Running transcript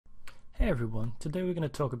Hey everyone, today we're going to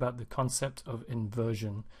talk about the concept of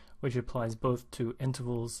inversion, which applies both to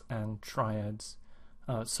intervals and triads.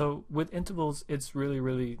 So with intervals, it's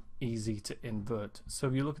really easy to invert. So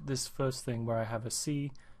if you look at this first thing where I have a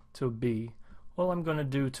C to a B, all I'm going to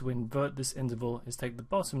do to invert this interval is take the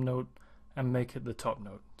bottom note and make it the top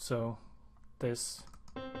note. So this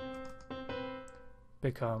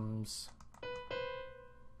becomes...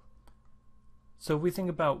 So if we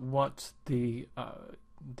think about what the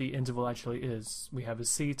interval actually is, we have a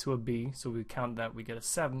C to a B, so we count that, we get a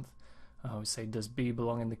seventh. We say, does B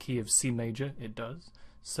belong in the key of C major? It does.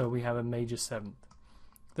 So we have a major seventh.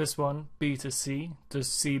 This one, B to C, does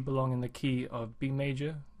C belong in the key of B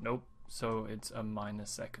major? Nope. So it's a minor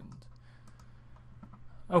second.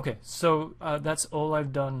 Okay, so that's all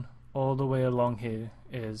I've done all the way along here,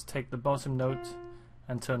 is take the bottom note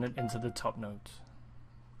and turn it into the top note.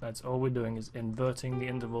 That's all we're doing, is inverting the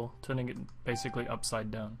interval, turning it basically upside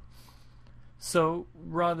down. So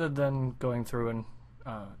rather than going through and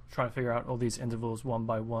trying to figure out all these intervals one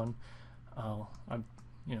by one,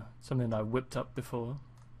 something that I whipped up before.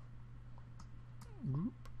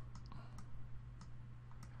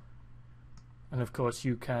 And of course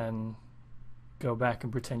you can go back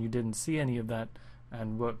and pretend you didn't see any of that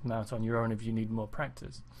and work them out on your own if you need more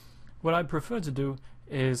practice. What I prefer to do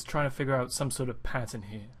is trying to figure out some sort of pattern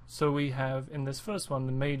here. So we have, in this first one,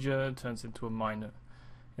 the major turns into a minor.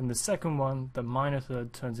 In the second one, the minor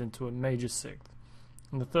third turns into a major sixth.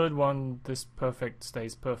 In the third one, this perfect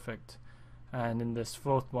stays perfect. And in this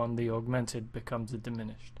fourth one, the augmented becomes a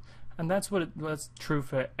diminished. And that's true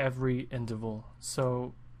for every interval.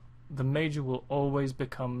 So the major will always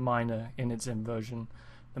become minor in its inversion.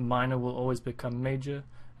 The minor will always become major,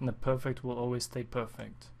 and the perfect will always stay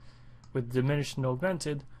perfect. With diminished and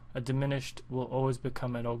augmented, a diminished will always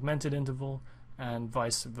become an augmented interval, and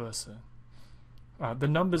vice versa. The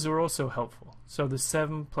numbers are also helpful. So the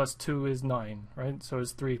 7 plus 2 is 9, right? So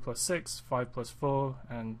it's 3 plus 6, 5 plus 4,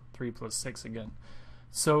 and 3 plus 6 again.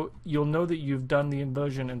 So you'll know that you've done the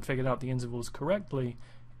inversion and figured out the intervals correctly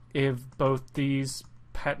if both these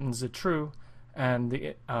patterns are true and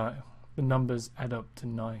the numbers add up to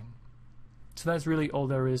 9. So that's really all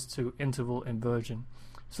there is to interval inversion.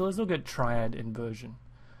 So let's look at triad inversion.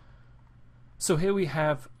 So here we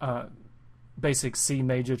have basic C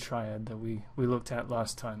major triad that we looked at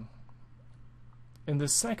last time. In the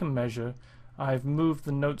second measure, I've moved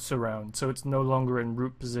the notes around so it's no longer in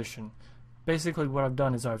root position. Basically what I've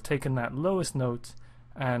done is I've taken that lowest note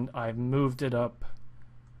and I've moved it up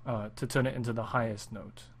to turn it into the highest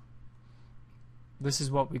note. This is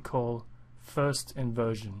what we call first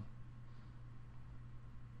inversion.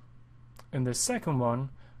 In the second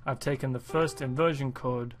one, I've taken the first inversion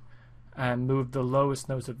chord and moved the lowest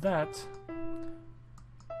note of that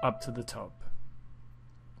up to the top.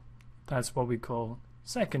 That's what we call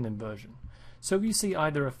second inversion. So if you see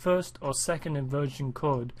either a first or second inversion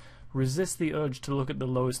chord, resist the urge to look at the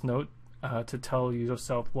lowest note to tell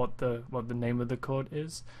yourself what the name of the chord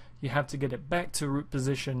is. You have to get it back to root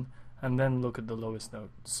position and then look at the lowest note.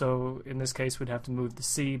 So in this case we'd have to move the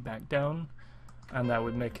C back down, and that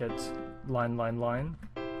would make it line, line, line.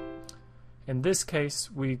 In this case,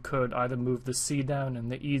 we could either move the C down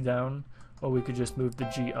and the E down, or we could just move the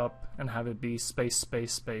G up and have it be space,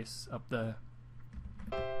 space, space up there.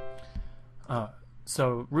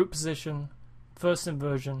 So root position, first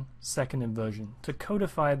inversion, second inversion. To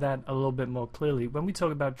codify that a little bit more clearly, when we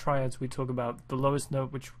talk about triads, we talk about the lowest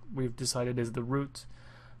note, which we've decided is the root,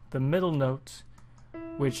 the middle note,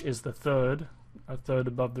 which is the third, a third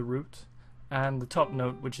above the root, and the top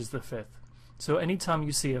note, which is the fifth. So anytime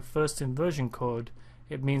you see a first inversion chord,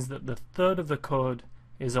 it means that the third of the chord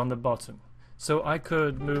is on the bottom. So I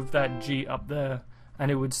could move that G up there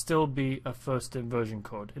and it would still be a first inversion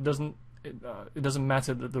chord. It doesn't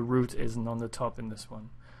matter that the root isn't on the top in this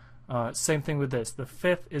one. Same thing with this. The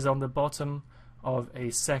fifth is on the bottom of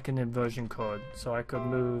a second inversion chord. So I could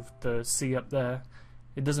move the C up there.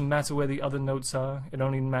 It doesn't matter where the other notes are. It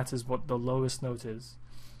only matters what the lowest note is.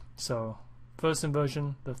 So first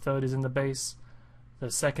inversion, the third is in the bass.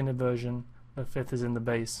 The second inversion, the fifth is in the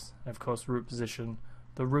bass. And of course, root position,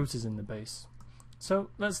 the root is in the bass.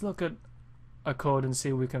 So let's look at a chord and see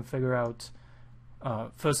if we can figure out,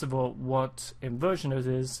 first of all, what inversion it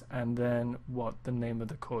is, and then what the name of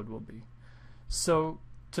the chord will be. So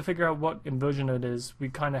to figure out what inversion it is, we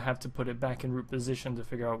kind of have to put it back in root position to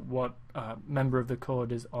figure out what member of the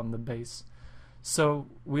chord is on the bass. So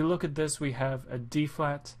we look at this, we have a D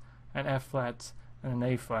flat, an F flat, and an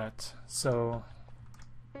A flat. So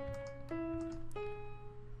if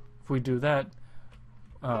we do that,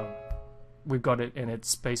 we've got it in its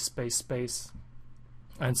space, space, space.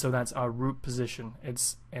 And so that's our root position.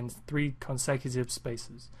 It's in 3 consecutive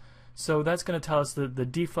spaces. So that's going to tell us that the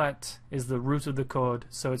D flat is the root of the chord,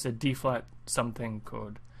 so it's a D flat something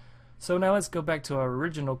chord. So now let's go back to our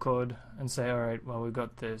original chord and say, alright, well, we've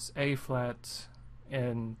got this A flat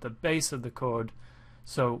in the base of the chord,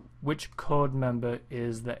 so which chord member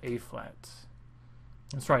is the A flat?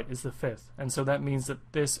 That's right, it's the 5th. And so that means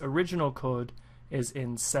that this original chord is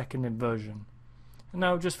in second inversion. And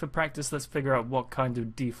now just for practice, let's figure out what kind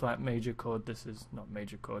of D flat major chord this is. Not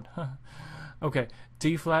major chord. Okay,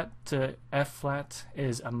 D flat to F flat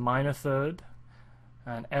is a minor third,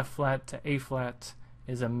 and F flat to A flat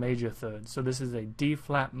is a major third. So this is a D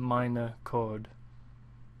flat minor chord.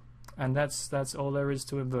 And that's all there is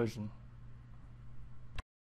to inversion.